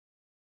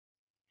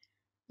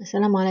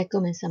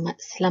Assalamualaikum and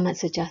selamat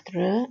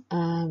sejahtera.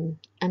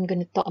 I'm going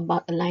to talk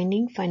about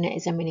aligning final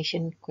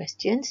examination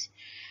questions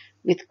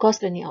with course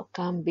learning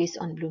outcome based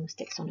on Bloom's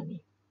taxonomy.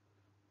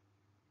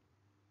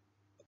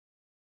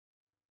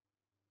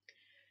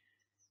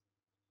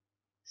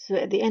 So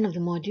at the end of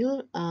the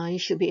module,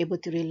 you should be able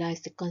to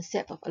realize the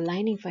concept of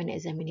aligning final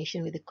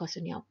examination with the course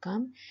learning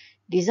outcome,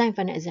 design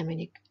final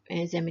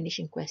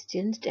examination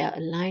questions that are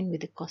aligned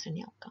with the course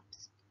learning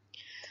outcomes.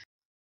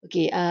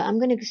 Okay, I'm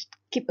going to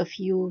skip a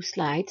few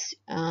slides.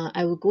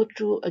 I will go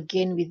through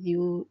again with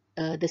you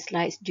the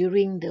slides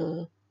during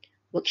the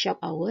workshop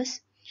hours.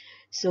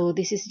 So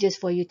this is just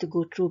for you to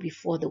go through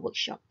before the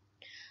workshop.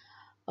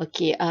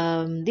 Okay,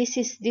 this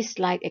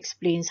slide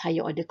explains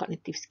higher order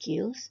cognitive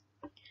skills.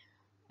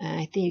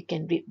 I think you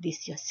can read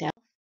this yourself.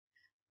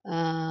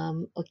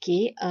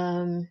 Okay,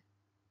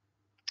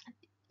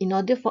 in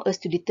order for us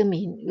to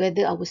determine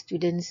whether our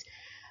students'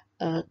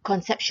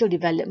 conceptual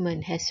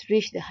development has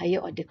reached the higher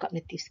order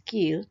cognitive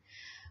skill,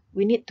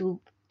 we need to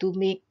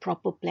make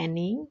proper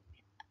planning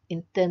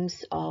in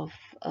terms of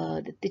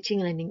the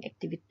teaching learning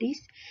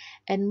activities,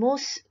 and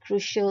most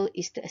crucial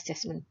is the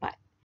assessment part.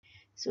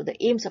 So the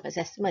aims of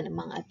assessment,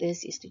 among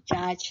others, is to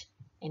judge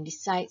and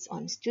decide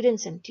on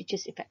students' and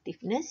teachers'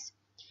 effectiveness,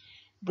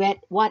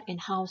 what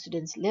and how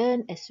students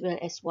learn, as well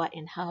as what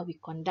and how we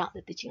conduct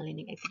the teaching and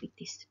learning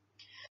activities.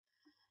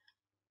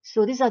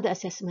 So these are the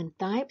assessment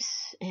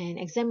types, and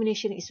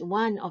examination is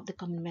one of the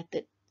common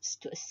methods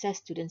to assess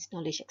students'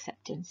 knowledge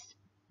acceptance.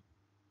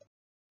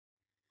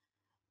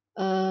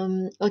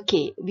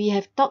 Okay, we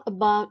have talked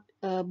about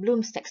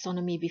Bloom's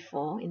taxonomy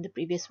before in the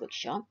previous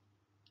workshop.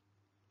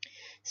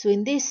 So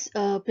in this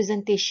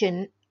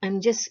presentation,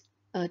 I'm just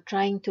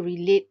trying to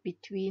relate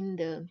between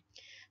the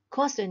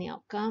course learning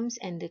outcomes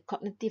and the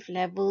cognitive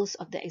levels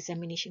of the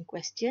examination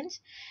questions,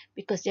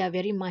 because they are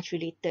very much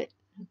related.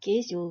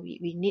 Okay, so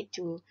we need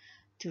to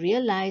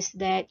realize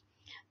that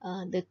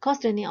the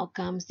course learning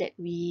outcomes that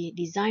we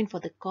design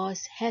for the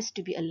course has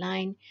to be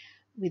aligned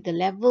with the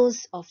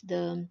levels of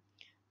the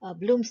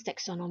Bloom's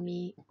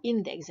taxonomy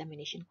in the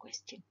examination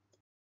question.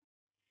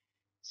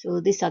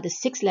 So these are the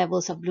 6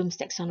 levels of Bloom's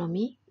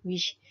taxonomy,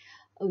 which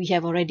we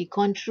have already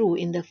gone through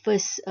in the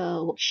first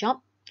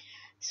workshop.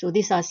 So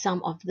these are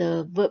some of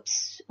the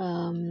verbs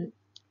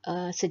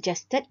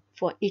suggested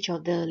for each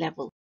of the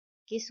levels.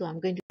 Okay, so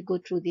I'm going to go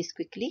through this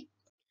quickly.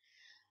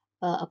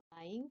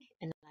 Applying,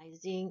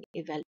 analyzing,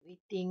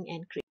 evaluating,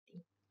 and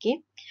creating.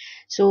 Okay,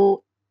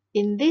 so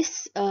in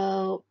this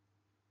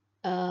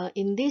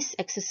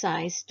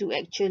exercise, to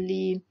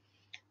actually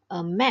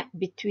map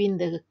between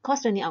the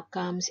course learning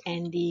outcomes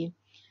and the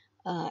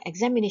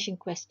examination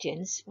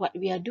questions, what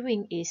we are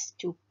doing is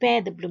to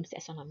pair the Bloom's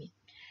taxonomy.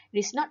 It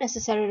is not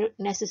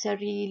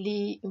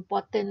necessarily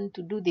important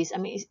to do this. I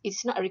mean,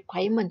 it's not a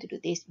requirement to do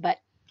this, but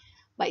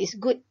it's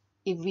good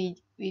if we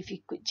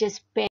could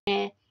just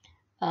pair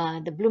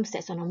the Bloom's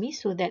taxonomy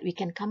so that we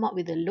can come up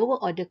with the lower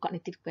order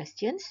cognitive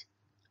questions.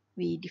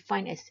 We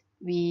define as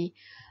the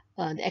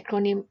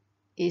acronym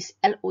is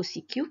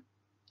LOCQ,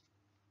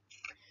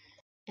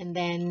 and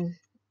then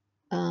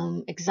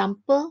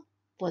example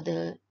for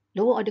the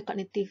lower order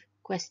cognitive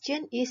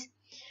question is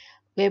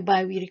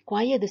whereby we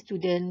require the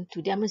student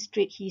to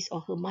demonstrate his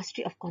or her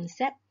mastery of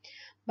concept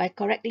by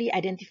correctly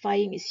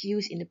identifying its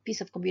use in a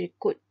piece of computer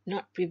code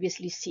not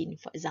previously seen,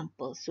 for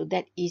example. So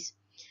that is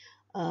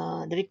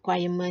the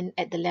requirement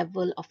at the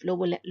level of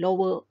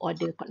lower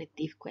order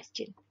cognitive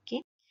question.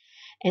 Okay,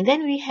 and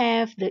then we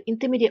have the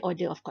intermediate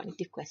order of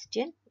cognitive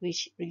question,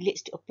 which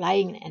relates to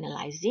applying and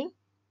analyzing.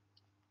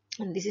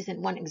 And this is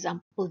one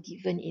example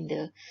given in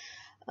the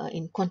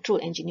in control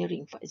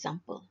engineering, for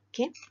example.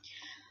 Okay.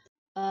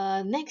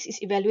 Next is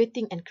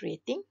evaluating and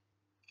creating,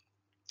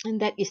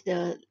 and that is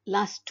the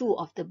last 2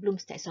 of the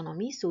Bloom's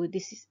taxonomy. So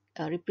this is,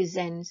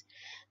 represents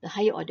the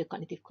higher order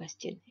cognitive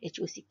question,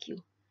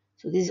 HOCQ.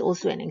 So this is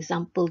also an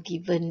example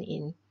given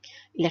in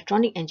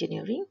electronic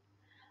engineering,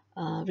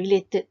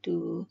 related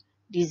to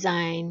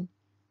design,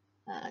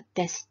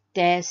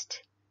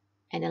 test,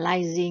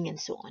 analyzing, and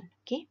so on.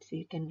 Okay, so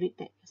you can read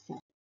that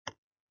yourself.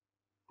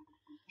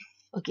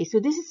 Okay, so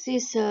this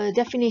is a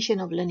definition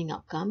of learning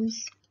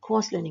outcomes,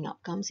 course learning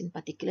outcomes in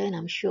particular, and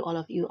I'm sure all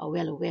of you are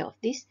well aware of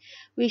this,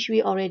 which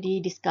we already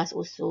discussed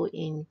also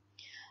in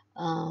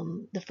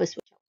the first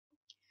workshop.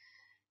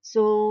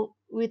 So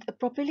with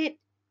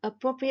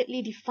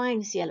appropriately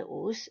defined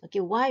CLOs, okay,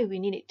 why we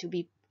need it to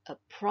be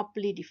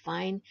properly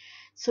defined,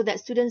 so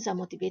that students are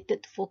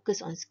motivated to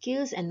focus on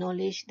skills and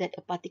knowledge that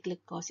a particular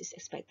course is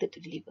expected to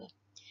deliver.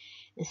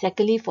 And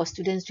secondly, for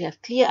students to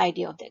have clear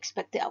idea of the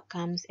expected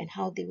outcomes and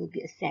how they will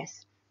be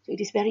assessed. So it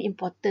is very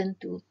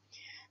important to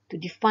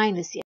define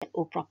the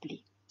CLO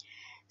properly.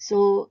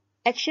 So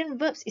action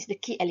verbs is the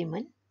key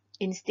element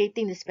in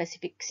stating the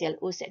specific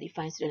CLOs that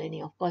defines the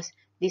learning. Of course,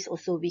 this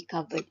also we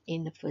covered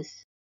in the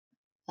first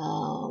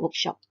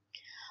workshop.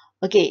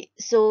 Okay,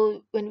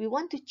 so when we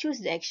want to choose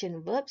the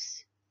action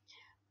verbs,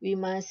 we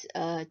must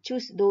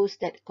choose those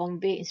that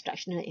convey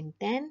instructional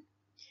intent,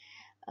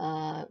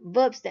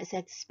 verbs that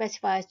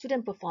specify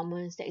student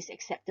performance that is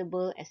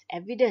acceptable as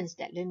evidence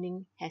that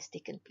learning has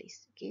taken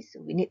place. Okay, so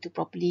we need to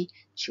properly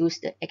choose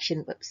the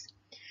action verbs.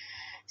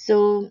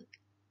 So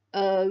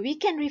we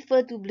can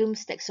refer to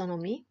Bloom's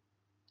taxonomy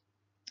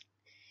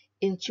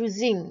in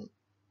choosing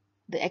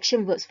the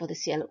action verbs for the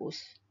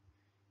CLOs,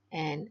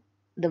 and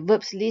the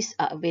verbs list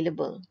are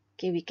available.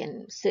 Okay, we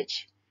can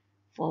search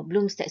for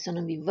Bloom's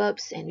taxonomy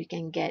verbs and we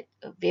can get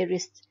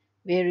various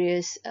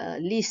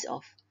lists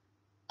of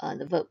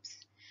the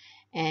verbs.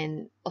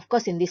 And of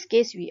course, in this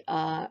case,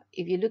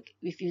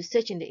 if you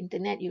search in the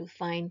internet, you'll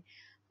find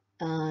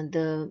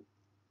the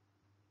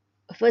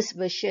first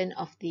version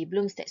of the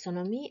Bloom's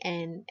taxonomy,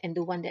 and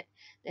the one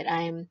that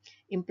I'm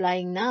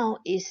implying now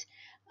is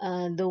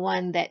the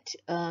one that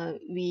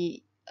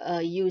we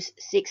use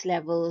 6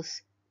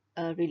 levels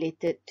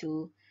related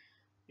to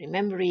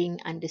remembering,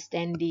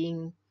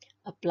 understanding,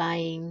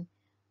 applying,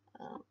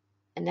 uh,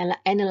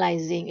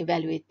 analyzing,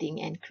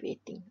 evaluating, and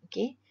creating.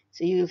 Okay,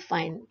 so you will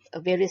find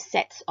various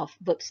sets of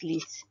verbs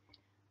lists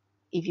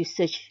if you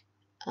search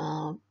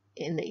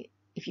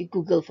if you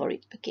Google for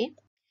it. Okay,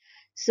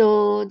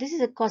 so this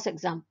is a course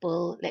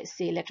example. Let's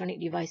say electronic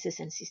devices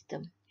and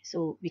system.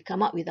 So we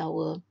come up with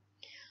our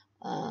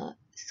uh,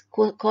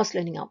 course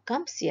learning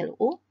outcome,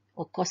 CLO,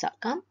 or course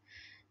outcome.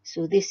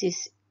 So this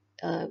is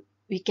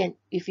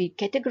if we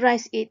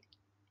categorize it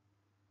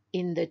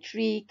in the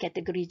 3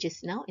 categories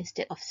just now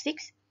instead of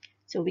 6.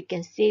 So we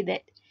can say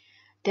that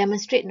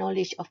demonstrate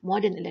knowledge of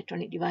modern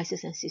electronic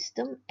devices and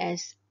system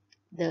as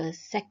the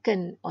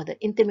second or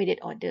the intermediate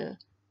order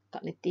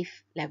cognitive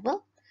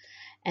level,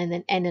 and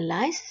then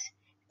analyze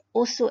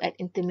also at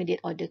intermediate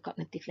order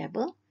cognitive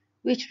level,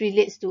 which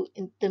relates to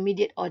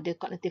intermediate order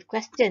cognitive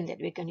question that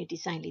we're going to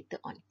design later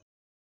on.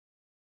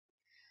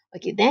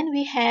 Okay, then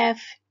we have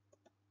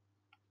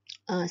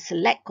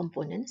select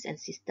components and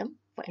system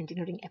for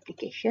engineering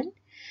application.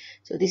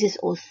 So this is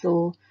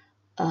also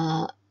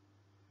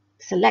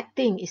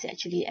selecting is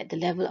actually at the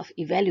level of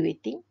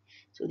evaluating.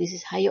 So this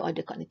is higher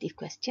order cognitive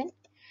question.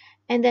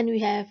 And then we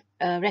have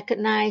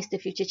recognize the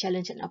future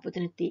challenge and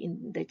opportunity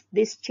in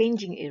this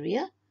changing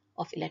area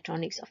of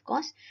electronics, of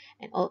course.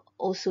 And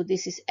also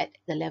this is at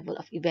the level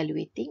of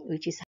evaluating,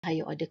 which is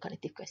higher order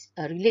cognitive question,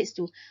 relates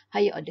to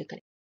higher order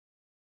cognitive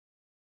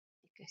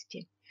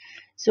question.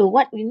 So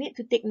what we need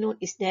to take note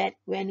is that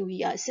when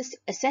we are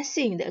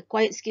assessing the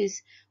acquired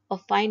skills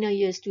of final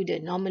year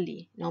student,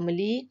 normally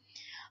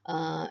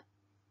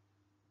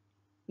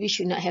we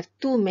should not have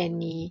too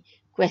many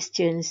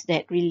questions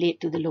that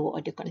relate to the lower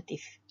order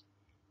cognitive.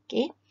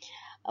 Okay,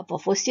 for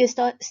first year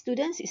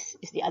students,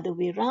 is the other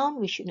way around.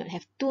 We should not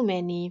have too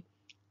many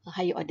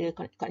higher order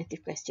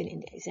cognitive questions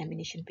in the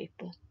examination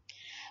paper.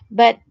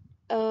 But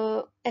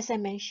as I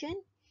mentioned,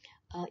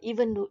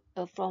 even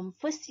from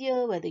first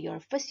year, whether you're a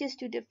first year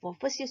student or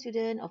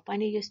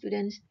final year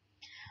students,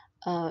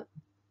 the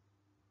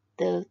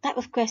type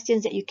of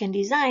questions that you can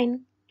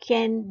design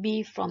can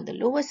be from the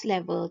lowest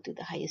level to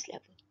the highest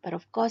level. But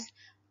of course,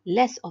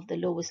 less of the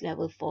lowest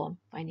level for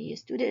final year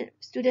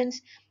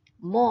students,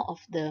 more of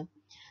the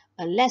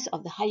less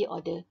of the higher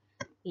order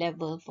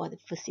level for the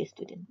first year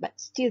student. But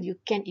still, you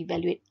can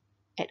evaluate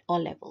at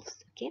all levels.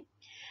 Okay,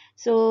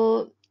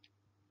 so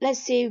let's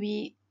say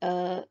we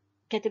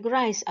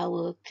categorize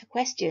our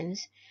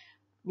questions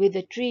with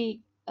the 3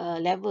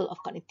 level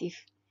of cognitive,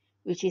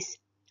 which is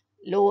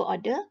lower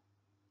order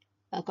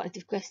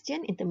cognitive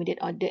question, intermediate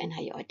order, and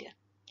higher order.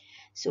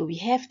 So we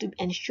have to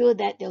ensure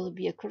that there will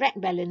be a correct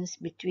balance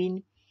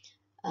between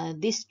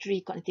these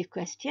 3 cognitive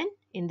questions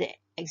in the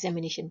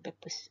examination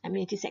papers. I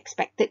mean, it is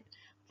expected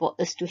for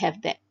us to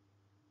have that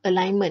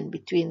alignment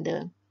between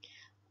the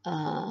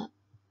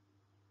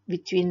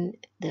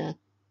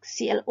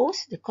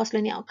CLOs, the course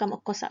learning outcome or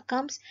course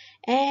outcomes,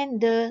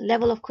 and the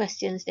level of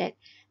questions that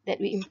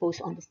we impose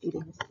on the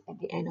students at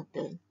the end of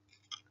the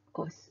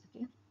course.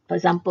 Okay? For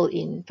example,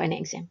 in final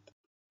exam.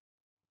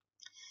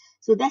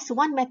 So that's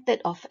one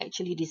method of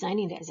actually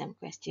designing the exam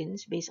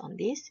questions based on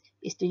this,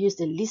 is to use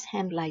the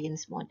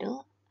List-Ham-Lyons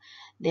model.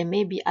 There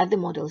may be other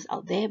models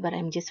out there, but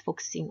I'm just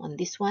focusing on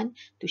this one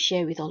to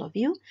share with all of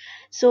you.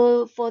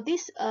 So for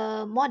this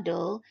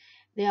model,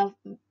 there are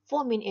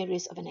 4 main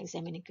areas of an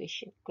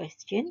examination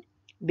question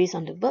based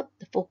on the verb,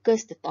 the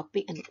focus, the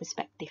topic, and the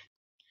perspective.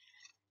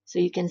 So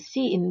you can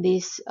see in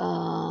this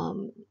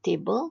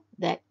table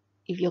that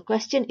if your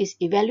question is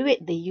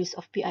evaluate the use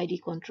of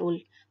PID control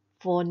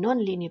for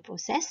non-linear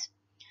process,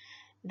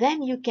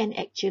 then you can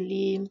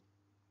actually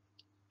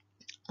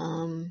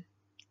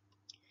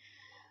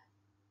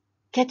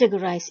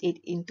categorize it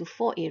into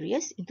 4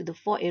 areas, into the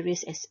 4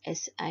 areas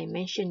as I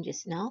mentioned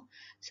just now.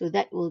 So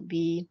that will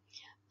be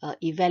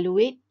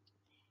evaluate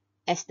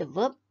as the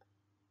verb,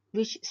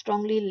 which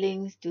strongly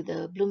links to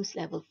the Bloom's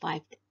level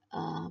 5,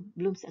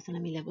 Bloom's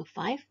taxonomy level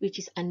 5, which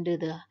is under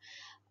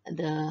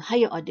the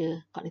higher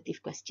order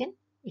cognitive question,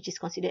 which is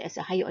considered as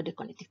a higher order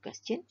cognitive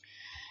question.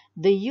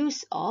 The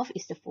use of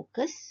is the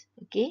focus,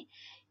 okay?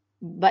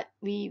 But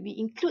we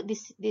include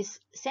this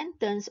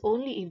sentence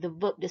only if the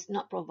verb does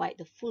not provide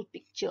the full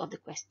picture of the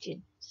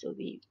question. So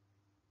we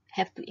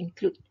have to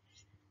include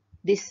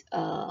this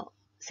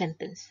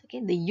sentence.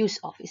 Okay, the use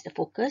of is the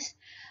focus.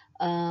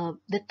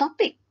 The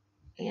topic,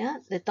 yeah,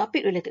 the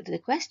topic related to the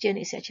question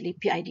is actually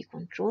PID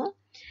control,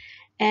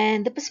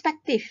 and the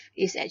perspective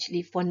is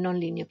actually for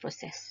nonlinear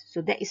process.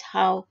 So that is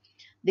how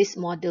this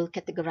model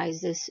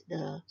categorizes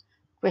the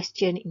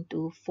question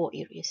into 4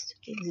 areas.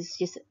 Okay, this is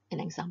just an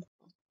example.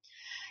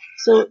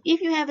 So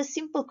if you have a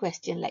simple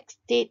question like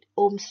state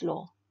Ohm's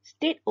law,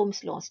 state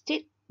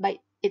by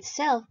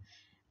itself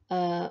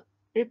uh,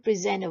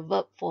 represent a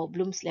verb for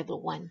Bloom's level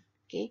 1,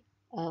 okay,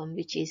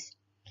 which is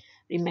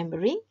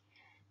remembering.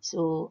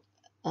 So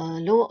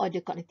lower order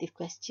cognitive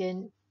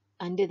question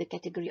under the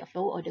category of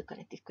lower order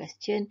cognitive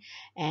question,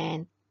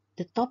 and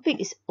the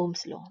topic is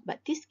Ohm's law, but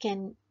this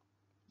can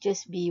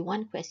just be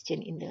one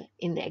question in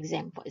the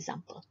exam, for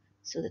example.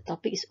 So the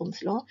topic is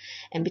Ohm's law,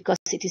 and because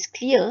it is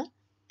clear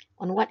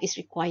on what is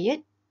required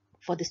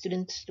for the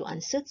students to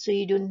answer, so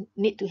you don't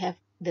need to have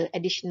the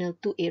additional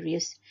 2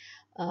 areas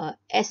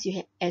as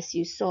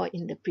you saw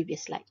in the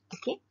previous slide.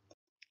 Okay.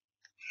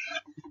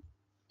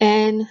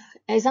 And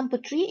example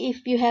 3,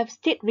 if you have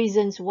state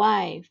reasons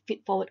why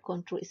feed-forward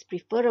control is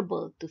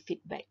preferable to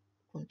feedback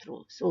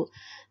control. So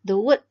the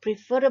word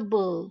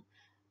preferable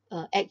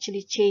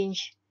actually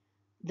change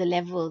the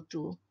level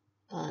to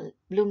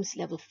Bloom's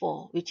level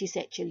 4, which is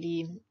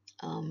actually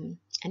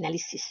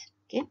analysis.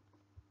 Okay.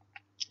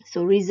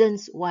 So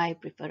reasons why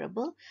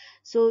preferable.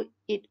 So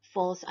it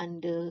falls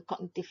under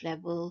cognitive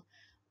level,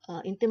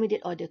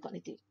 intermediate order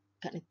cognitive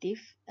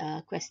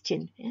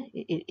question. Yeah?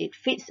 It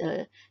fits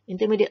a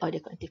intermediate order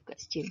cognitive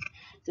question.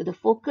 So the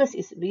focus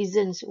is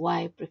reasons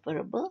why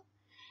preferable,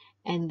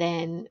 and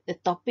then the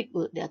topic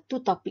there are 2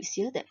 topics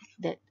here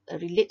that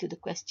relate to the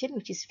question,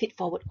 which is feed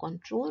forward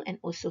control and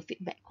also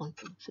feedback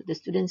control. So the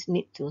students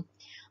need to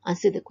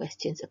answer the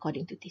questions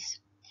according to this.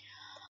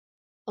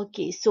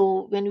 Okay,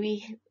 so when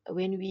we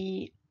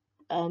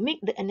make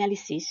the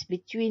analysis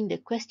between the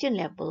question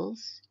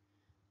levels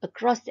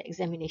across the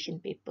examination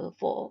paper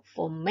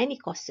for many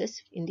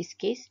courses, in this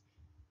case,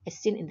 as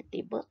seen in the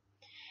table,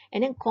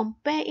 and then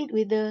compare it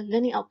with the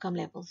learning outcome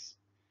levels.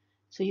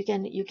 So you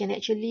can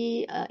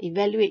actually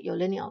evaluate your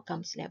learning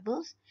outcomes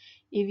levels.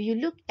 If you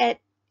look at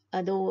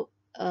the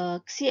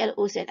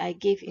CLOs that I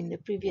gave in the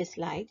previous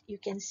slide, you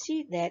can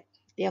see that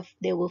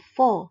there were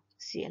 4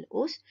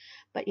 CLOs,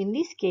 but in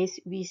this case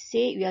we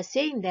are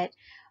saying that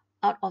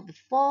out of the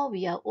 4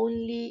 we are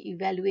only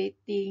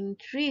evaluating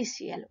 3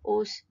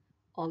 CLOs,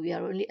 or we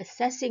are only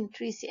assessing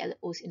 3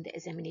 CLOs in the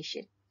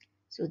examination.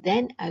 So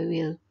then I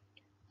will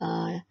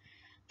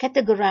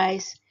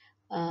categorize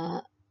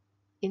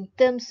in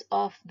terms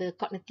of the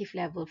cognitive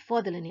level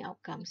for the learning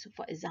outcomes. So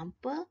for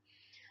example,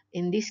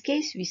 in this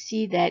case, we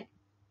see that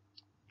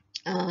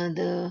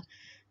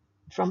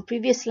from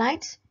previous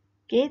slides,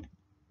 okay,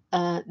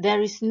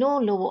 there is no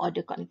lower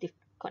order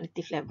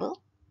cognitive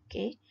level.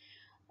 Okay,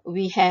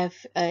 we have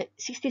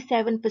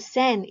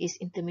 67% is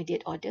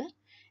intermediate order,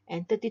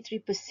 and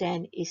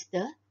 33% is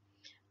the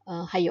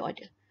higher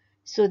order.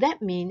 So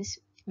that means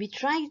we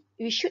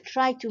should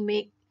try to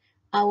make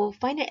our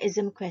final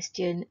exam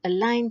question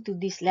align to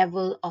this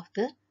level of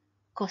the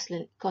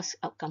course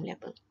outcome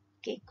level.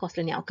 Okay, course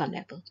learning outcome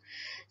level.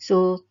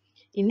 So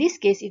in this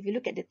case, if you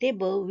look at the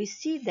table, we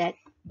see that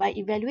by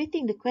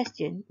evaluating the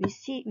question,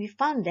 we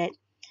found that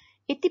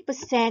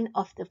 80%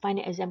 of the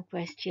final exam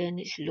question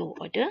is low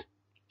order,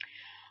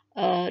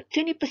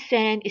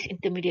 20% is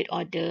intermediate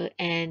order,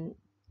 and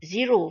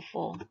 0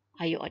 for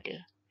higher order.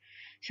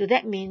 So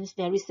that means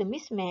there is a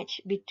mismatch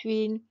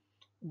between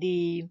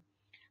the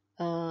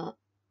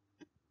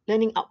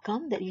learning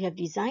outcome that you have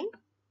designed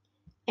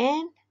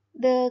and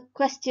the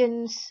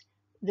questions,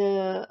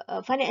 the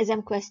final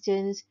exam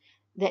questions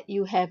that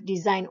you have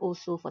designed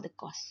also for the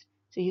course.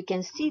 So you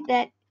can see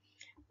that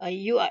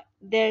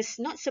there's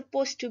not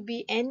supposed to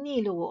be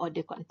any lower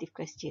order cognitive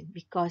question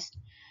because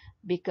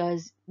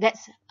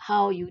that's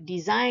how you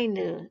design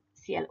the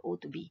CLO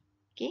to be.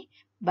 Okay,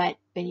 but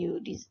when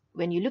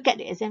you look at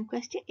the exam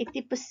question,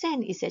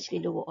 80% is actually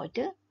lower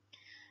order,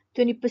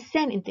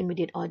 20%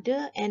 intermediate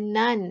order, and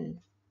none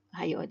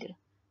higher order.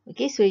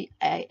 Okay, so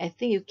I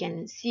think you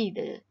can see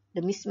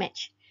the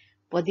mismatch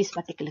for this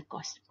particular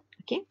course.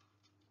 Okay,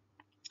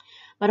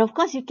 but of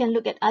course you can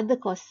look at other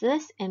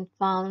courses and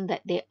found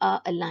that they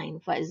are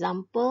aligned. For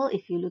example,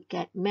 if you look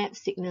at map,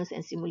 signals,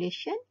 and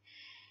simulation,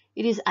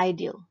 it is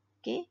ideal,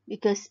 okay,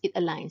 because it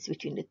aligns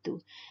between the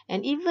two.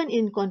 And even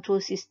in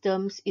control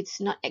systems, it's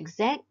not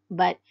exact,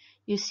 but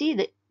you see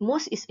that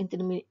most is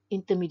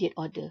intermediate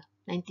order,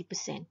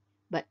 90%,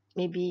 but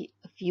maybe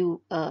a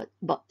few,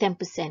 about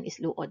 10% is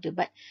low order,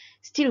 but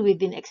still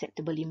within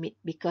acceptable limit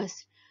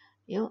because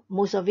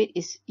most of it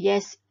is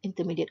yes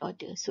intermediate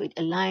order, so it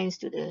aligns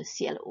to the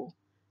CLO.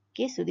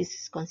 Okay, so this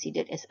is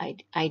considered as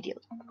ideal.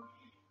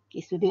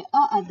 Okay, so there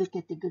are other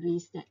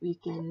categories that we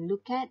can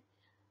look at,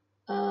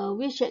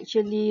 which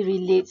actually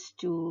relates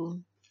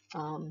to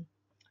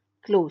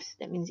close.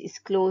 That means it's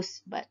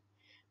close, but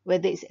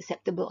whether it's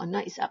acceptable or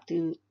not is up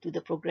to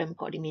the program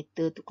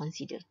coordinator to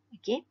consider.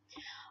 Okay,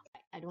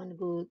 I don't want to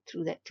go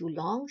through that too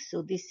long.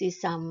 So this is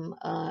some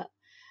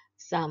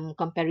some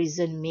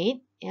comparison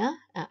made. Yeah,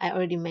 I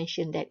already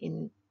mentioned that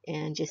in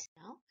just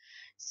now.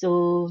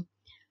 So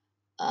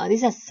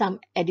these are some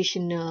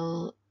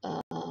additional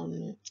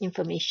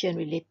information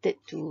related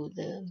to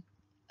the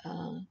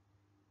uh,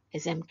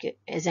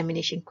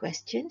 examination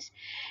questions.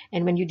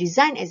 And when you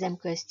design exam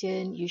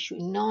question, you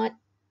should not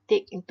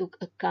take into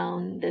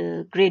account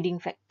the grading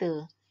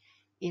factor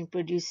in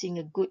producing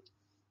a good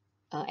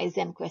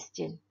exam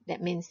question.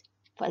 That means,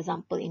 for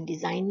example, in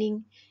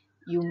designing,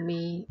 you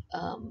may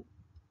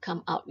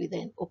come out with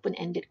an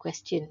open-ended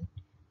question.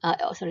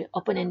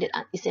 Open-ended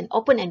is an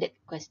open-ended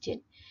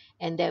question,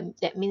 and then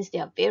that means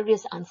there are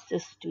various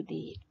answers to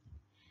the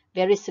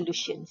various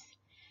solutions.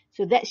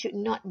 So that should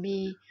not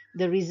be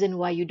the reason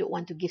why you don't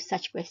want to give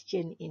such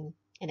question in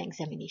an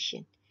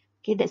examination.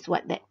 Okay, that's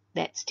what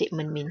that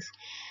statement means.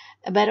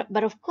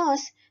 But of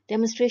course,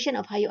 demonstration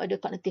of higher order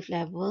cognitive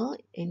level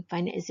in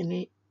final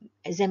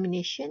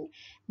examination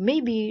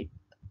may be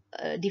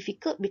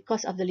difficult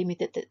because of the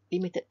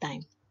limited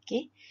time.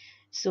 Okay,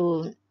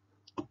 so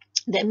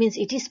that means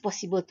it is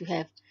possible to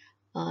have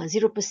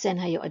 0%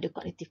 higher order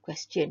cognitive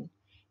question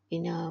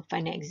in a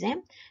final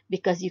exam,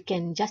 because you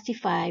can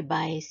justify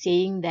by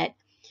saying that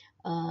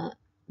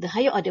the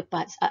higher order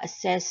parts are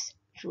assessed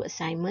through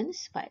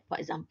assignments, for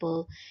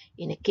example,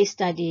 in a case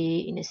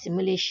study, in a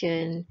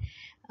simulation,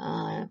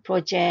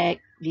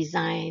 project,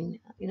 design,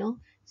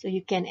 so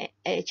you can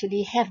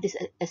actually have this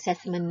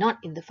assessment not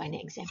in the final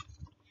exam.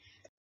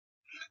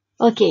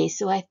 Okay,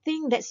 so I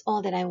think that's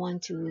all that I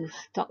want to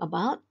talk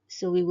about.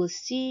 So we will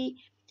see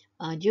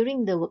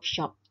during the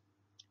workshop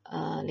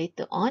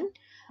later on,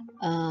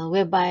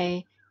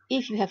 whereby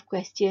if you have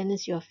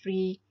questions, you're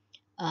free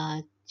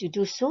to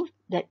do so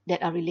that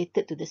are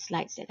related to the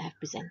slides that I've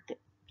presented.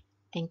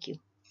 Thank you.